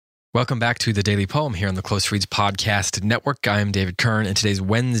Welcome back to The Daily Poem here on the Close Reads Podcast Network. I'm David Kern, and today's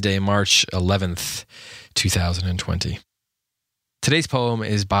Wednesday, March 11th, 2020. Today's poem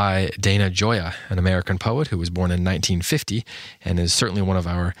is by Dana Gioia, an American poet who was born in 1950 and is certainly one of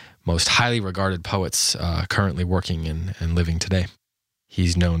our most highly regarded poets currently working and living today.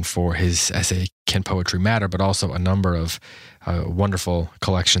 He's known for his essay, Can Poetry Matter?, but also a number of wonderful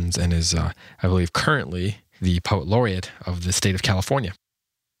collections and is, I believe, currently the poet laureate of the state of California,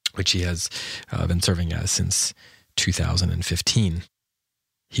 which he has been serving as since 2015.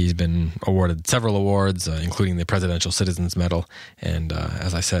 He's been awarded several awards, including the Presidential Citizens Medal, and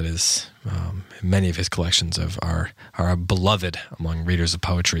as I said, many of his collections are beloved among readers of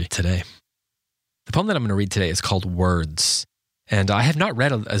poetry today. The poem that I'm going to read today is called Words, and I have not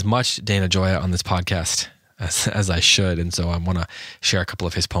read as much Dana Gioia on this podcast as I should, and so I want to share a couple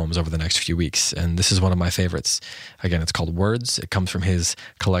of his poems over the next few weeks, and this is one of my favorites. Again, it's called Words. It comes from his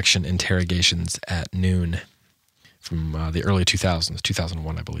collection Interrogations at Noon from the early 2000s,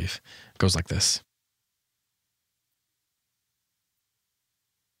 2001, I believe. It goes like this.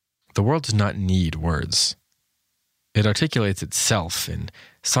 The world does not need words. It articulates itself in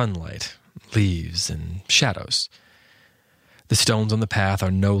sunlight, leaves, and shadows. The stones on the path are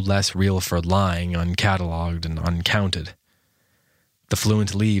no less real for lying, uncatalogued and uncounted. The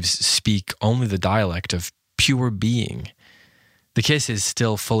fluent leaves speak only the dialect of pure being. The kiss is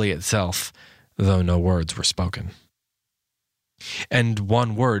still fully itself, though no words were spoken. And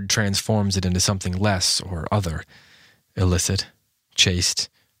one word transforms it into something less or other, illicit, chaste,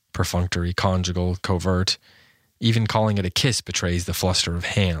 perfunctory, conjugal, covert. Even calling it a kiss betrays the fluster of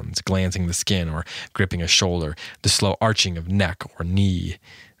hands, glancing the skin or gripping a shoulder, the slow arching of neck or knee,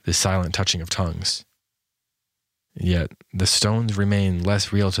 the silent touching of tongues. Yet the stones remain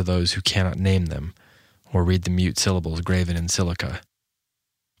less real to those who cannot name them or read the mute syllables graven in silica.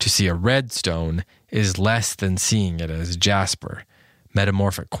 To see a red stone is less than seeing it as jasper,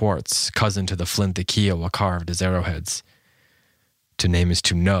 metamorphic quartz, cousin to the flint the Gioia carved as arrowheads. To name is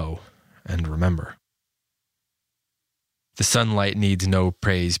to know and remember. The sunlight needs no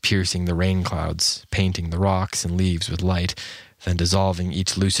praise piercing the rain clouds, painting the rocks and leaves with light, then dissolving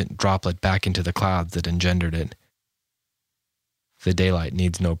each lucent droplet back into the clouds that engendered it. The daylight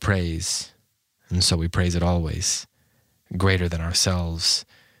needs no praise, and so we praise it always, greater than ourselves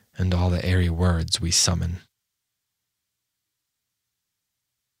and all the airy words we summon.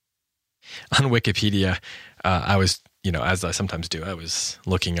 On Wikipedia, I was, as I sometimes do, I was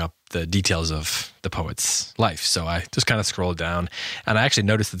looking up the details of the poet's life. So I just kind of scrolled down, and I actually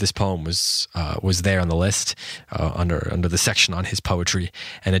noticed that this poem was there on the list under the section on his poetry,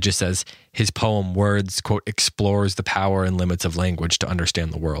 and it just says his poem Words, quote, explores the power and limits of language to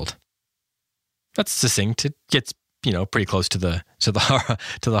understand the world. That's succinct. It gets pretty close to the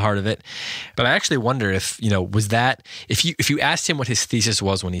heart of it. But I actually wonder if was that if you asked him what his thesis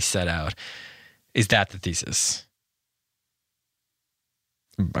was when he set out, is that the thesis?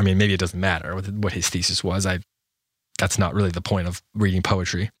 I mean, maybe it doesn't matter what his thesis was. That's not really the point of reading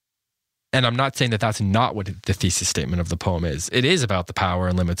poetry. And I'm not saying that that's not what the thesis statement of the poem is. It is about the power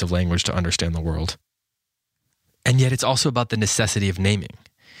and limits of language to understand the world. And yet it's also about the necessity of naming.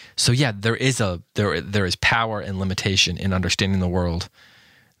 So yeah, there is power and limitation in understanding the world,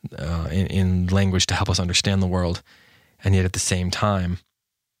 in language to help us understand the world. And yet at the same time,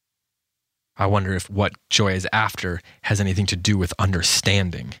 I wonder if what Gioia is after has anything to do with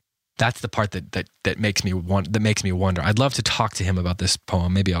understanding. That's the part that makes me wonder. I'd love to talk to him about this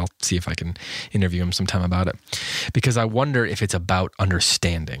poem. Maybe I'll see if I can interview him sometime about it, because I wonder if it's about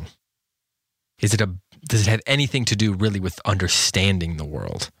understanding. Does it have anything to do really with understanding the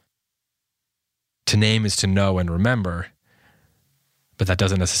world? To name is to know and remember, but that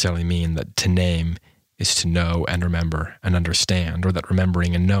doesn't necessarily mean that to name is to know and remember and understand, or that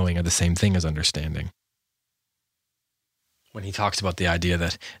remembering and knowing are the same thing as understanding. When he talks about the idea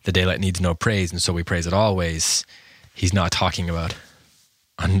that the daylight needs no praise and so we praise it always, he's not talking about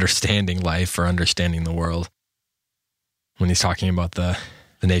understanding life or understanding the world. When he's talking about the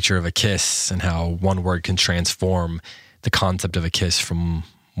nature of a kiss and how one word can transform the concept of a kiss from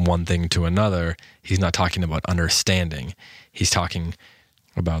one thing to another, he's not talking about understanding. He's talking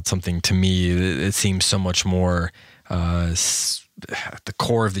about something, to me, it seems so much more at the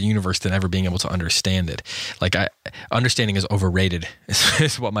core of the universe than ever being able to understand it. Like, understanding is overrated,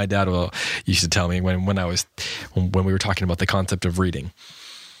 is what my dad used to tell me when we were talking about the concept of reading.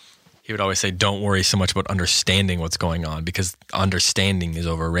 He would always say, don't worry so much about understanding what's going on, because understanding is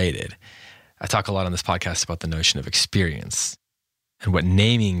overrated. I talk a lot on this podcast about the notion of experience. And what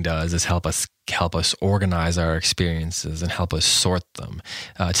naming does is help us organize our experiences and help us sort them.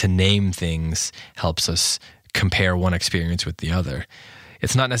 To name things helps us compare one experience with the other.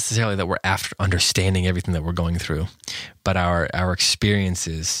 It's not necessarily that we're after understanding everything that we're going through, but our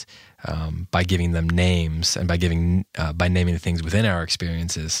experiences, by giving them names and by naming the things within our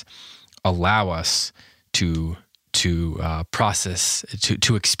experiences, allow us to process,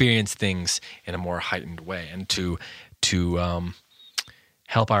 to experience things in a more heightened way, and to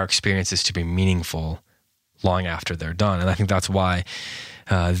help our experiences to be meaningful long after they're done. And I think that's why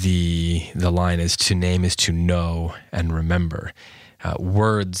the line is, to name is to know and remember.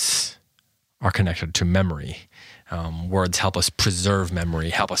 Words are connected to memory. Words help us preserve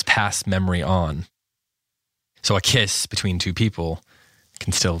memory, help us pass memory on. So a kiss between two people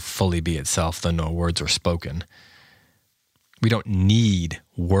can still fully be itself, though no words are spoken. We don't need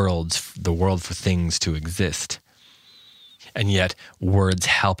the world for things to exist. And yet, words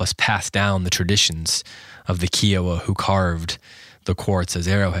help us pass down the traditions of the Gioia who carved the quartz as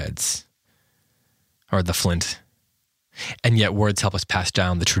arrowheads, or the flint. And yet, words help us pass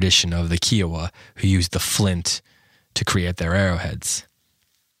down the tradition of the Gioia who used the flint to create their arrowheads.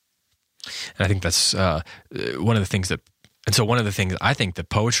 And I think that's one of the things I think that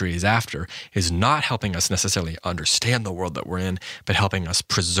poetry is after is not helping us necessarily understand the world that we're in, but helping us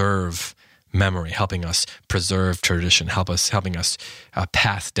preserve memory, helping us preserve tradition, helping us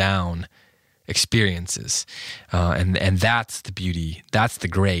pass down experiences, and that's the beauty. That's the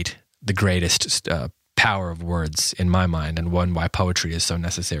greatest power of words in my mind, and why poetry is so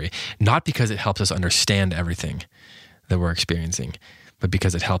necessary. Not because it helps us understand everything that we're experiencing, but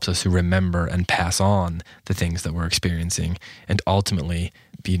because it helps us remember and pass on the things that we're experiencing, and ultimately,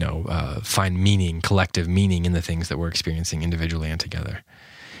 find meaning, collective meaning in the things that we're experiencing individually and together.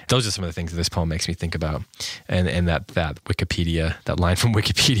 Those are some of the things that this poem makes me think about, and that line from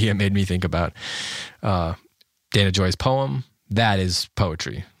Wikipedia made me think about. Dana Gioia's poem, that is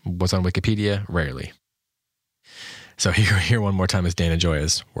poetry. What's on Wikipedia? Rarely. So here one more time is Dana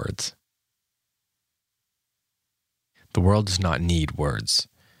Gioia's words. The world does not need words.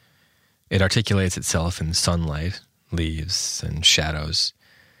 It articulates itself in sunlight, leaves, and shadows.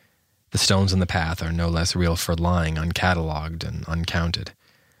 The stones in the path are no less real for lying uncatalogued and uncounted.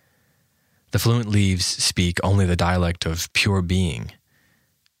 The fluent leaves speak only the dialect of pure being.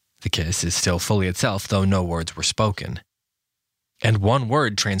 The kiss is still fully itself, though no words were spoken. And one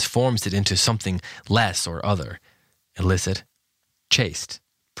word transforms it into something less or other, illicit, chaste,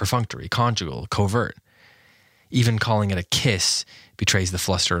 perfunctory, conjugal, covert. Even calling it a kiss betrays the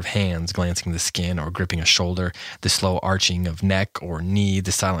fluster of hands glancing the skin or gripping a shoulder, the slow arching of neck or knee,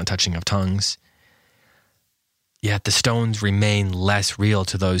 the silent touching of tongues. Yet the stones remain less real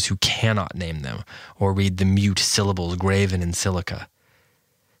to those who cannot name them or read the mute syllables graven in silica.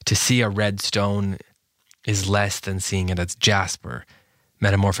 To see a red stone is less than seeing it as jasper,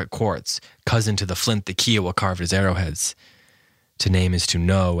 metamorphic quartz, cousin to the flint the Gioia carved as arrowheads. To name is to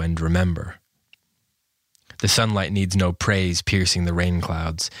know and remember. The sunlight needs no praise piercing the rain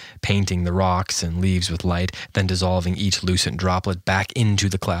clouds, painting the rocks and leaves with light, then dissolving each lucent droplet back into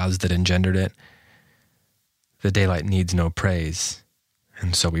the clouds that engendered it. The daylight needs no praise,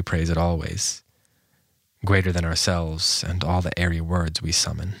 and so we praise it always, greater than ourselves and all the airy words we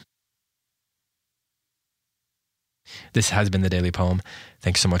summon. This has been the Daily Poem.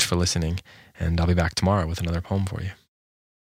 Thanks so much for listening, and I'll be back tomorrow with another poem for you.